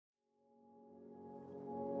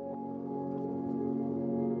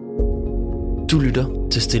Du lytter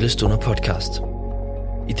til Stille Stunder podcast.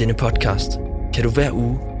 I denne podcast kan du hver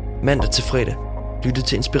uge, mandag til fredag, lytte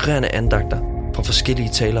til inspirerende andagter fra forskellige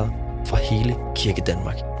talere fra hele Kirke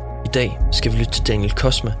Danmark. I dag skal vi lytte til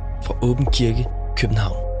Kozma fra Åben Kirke,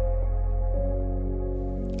 København.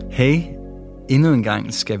 Hey, endnu en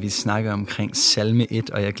gang skal vi snakke omkring salme 1,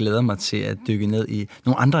 og jeg glæder mig til at dykke ned i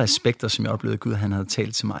nogle andre aspekter, som jeg oplevede, Gud han havde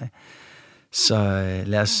talt til mig. Så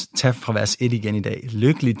lad os tage fra vers 1 igen i dag.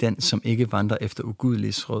 Lykkelig den, som ikke vandrer efter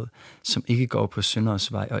ugudeliges råd, som ikke går på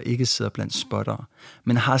synderes vej og ikke sidder blandt spottere,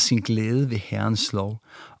 men har sin glæde ved Herrens lov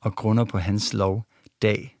og grunder på hans lov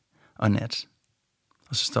dag og nat.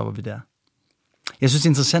 Og så stopper vi der. Jeg synes, det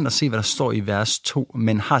er interessant at se, hvad der står i vers 2,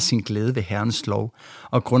 men har sin glæde ved Herrens lov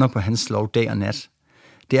og grunder på hans lov dag og nat.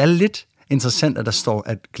 Det er lidt interessant, at der står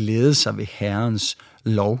at glæde sig ved Herrens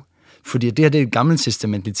lov, fordi det her det er et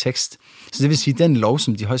gammeltestamentlig tekst. Så det vil sige, at den lov,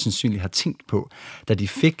 som de højst sandsynligt har tænkt på, da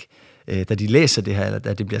de læser det her, eller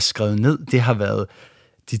da det bliver skrevet ned, det har været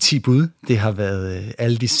de 10 bud. Det har været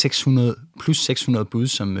alle de 600 bud,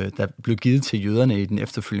 som der blev givet til jøderne i den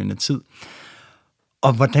efterfølgende tid.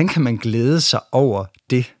 Og hvordan kan man glæde sig over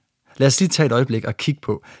det? Lad os lige tage et øjeblik og kigge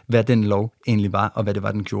på, hvad den lov egentlig var, og hvad det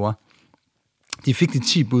var, den gjorde. De fik de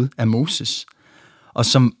 10 bud af Moses, og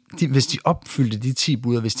hvis de opfyldte de 10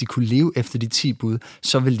 bud, og hvis de kunne leve efter de 10 bud,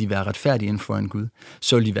 så ville de være retfærdige inden for en Gud.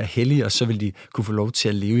 Så ville de være hellige, og så ville de kunne få lov til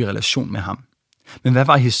at leve i relation med ham. Men hvad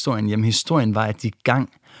var historien? Jamen historien var, at de gang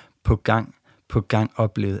på gang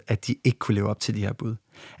oplevede, at de ikke kunne leve op til de her bud.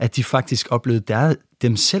 At de faktisk oplevede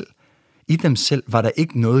dem selv. I dem selv var der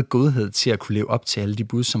ikke noget godhed til at kunne leve op til alle de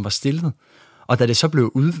bud, som var stillet. Og da det så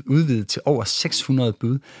blev udvidet til over 600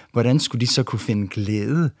 bud, hvordan skulle de så kunne finde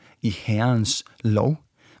glæde i Herrens lov?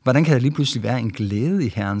 Hvordan kan der lige pludselig være en glæde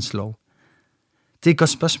i Herrens lov? Det er et godt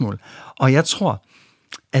spørgsmål. Og jeg tror,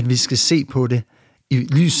 at vi skal se på det i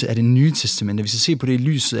lyset af det nye testamente. Vi skal se på det i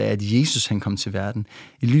lyset af, at Jesus han kom til verden.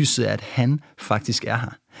 I lyset af, at han faktisk er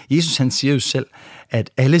her. Jesus han siger jo selv, at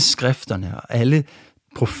alle skrifterne og alle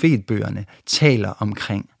profetbøgerne taler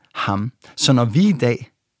omkring ham. Så når vi i dag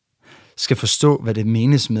skal forstå, hvad det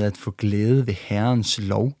menes med at få glæde ved Herrens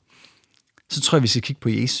lov, så tror jeg, vi skal kigge på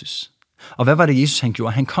Jesus. Og hvad var det, Jesus han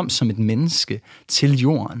gjorde? Han kom som et menneske til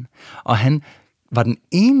jorden, og han var den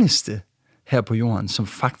eneste her på jorden, som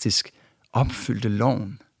faktisk opfyldte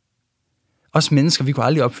loven. Os mennesker, vi kunne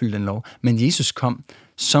aldrig opfylde den lov, men Jesus kom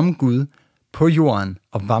som Gud på jorden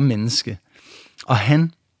og var menneske, og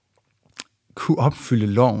han kunne opfylde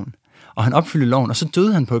loven. Og han opfyldte loven, og så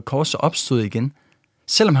døde han på et kors og opstod igen.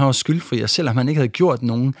 Selvom han var skyldfri, og selvom han ikke havde gjort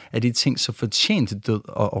nogen af de ting, så fortjente død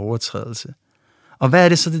og overtrædelse. Og hvad er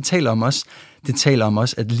det så, det taler om os? Det taler om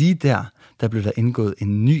os, at lige der blev der indgået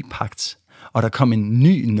en ny pagt, og der kom en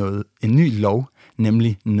ny lov,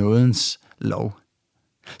 nemlig nådens lov.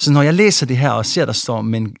 Så når jeg læser det her og ser, der står,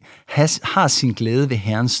 men har sin glæde ved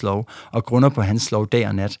Herrens lov og grunder på hans lov dag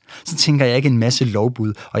og nat, så tænker jeg ikke en masse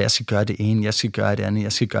lovbud, og jeg skal gøre det ene, jeg skal gøre det andet,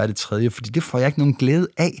 jeg skal gøre det tredje, fordi det får jeg ikke nogen glæde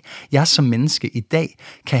af. Jeg som menneske i dag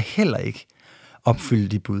kan heller ikke opfylde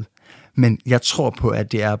de bud. Men jeg tror på,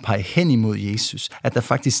 at det er at pege hen imod Jesus, at der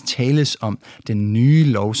faktisk tales om den nye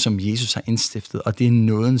lov, som Jesus har indstiftet, og det er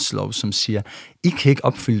nådens lov, som siger, I kan ikke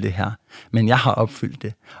opfylde det her, men jeg har opfyldt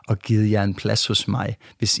det, og givet jer en plads hos mig,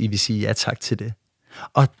 hvis I vil sige ja tak til det.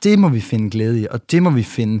 Og det må vi finde glæde i, og det må vi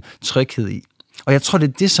finde tryghed i. Og jeg tror, det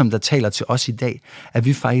er det, som der taler til os i dag, at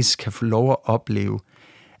vi faktisk kan få lov at opleve,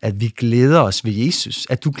 at vi glæder os ved Jesus,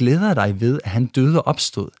 at du glæder dig ved, at han døde og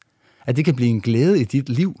opstod, at det kan blive en glæde i dit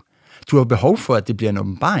liv. Du har behov for, at det bliver en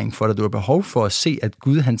åbenbaring for dig. Du har behov for at se, at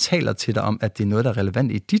Gud han taler til dig om, at det er noget, der er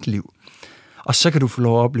relevant i dit liv. Og så kan du få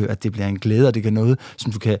lov at opleve, at det bliver en glæde, og det er noget,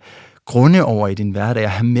 som du kan grunde over i din hverdag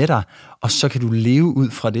og have med dig, og så kan du leve ud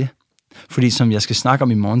fra det. Fordi som jeg skal snakke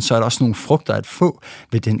om i morgen, så er der også nogle frugter at få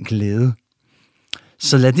ved den glæde.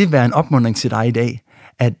 Så lad det være en opmuntring til dig i dag,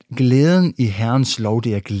 at glæden i Herrens lov,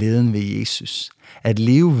 det er glæden ved Jesus. At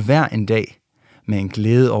leve hver en dag med en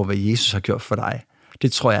glæde over, hvad Jesus har gjort for dig.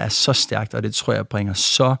 Det tror jeg er så stærkt, og det tror jeg bringer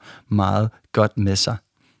så meget godt med sig.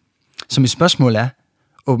 Så mit spørgsmål er,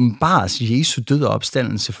 åbenbares Jesu død og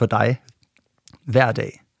opstandelse for dig hver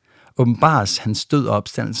dag? Åbenbares hans død og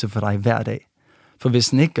opstandelse for dig hver dag? For hvis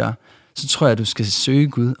den ikke gør, så tror jeg, at du skal søge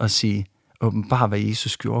Gud og sige, åbenbar hvad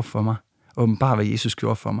Jesus gjorde for mig. Åbenbar hvad Jesus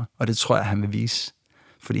gjorde for mig. Og det tror jeg, han vil vise,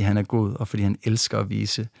 fordi han er god, og fordi han elsker at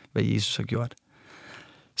vise, hvad Jesus har gjort.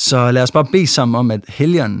 Så lad os bare bede sammen om, at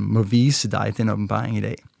Helligånden må vise dig den åbenbaring i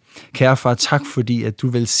dag. Kære far, tak fordi, at du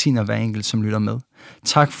velsigner hver enkelt, som lytter med.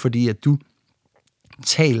 Tak fordi, at du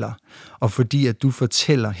taler, og fordi at du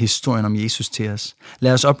fortæller historien om Jesus til os.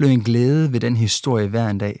 Lad os opleve en glæde ved den historie hver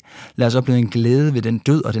en dag. Lad os opleve en glæde ved den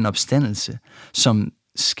død og den opstandelse, som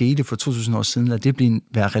skete for 2000 år siden. Lad det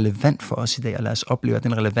være relevant for os i dag, og lad os opleve, at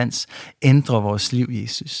den relevans ændrer vores liv,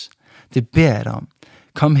 Jesus. Det beder jeg dig om.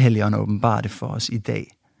 Kom, Helligånd, og åbenbar det for os i dag,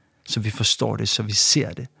 så vi forstår det, så vi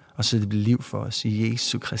ser det, og så det bliver liv for os i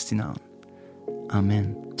Jesu Kristi navn.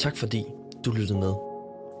 Amen. Tak fordi du lyttede med.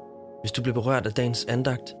 Hvis du blev berørt af dagens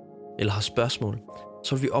andagt, eller har spørgsmål,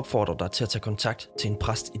 så vil vi opfordre dig til at tage kontakt til en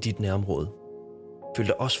præst i dit nærområde. Føl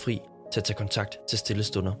dig også fri til at tage kontakt til Stille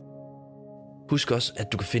Stunder. Husk også,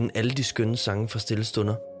 at du kan finde alle de skønne sange fra Stille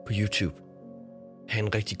Stunder på YouTube. Ha'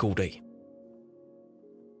 en rigtig god dag.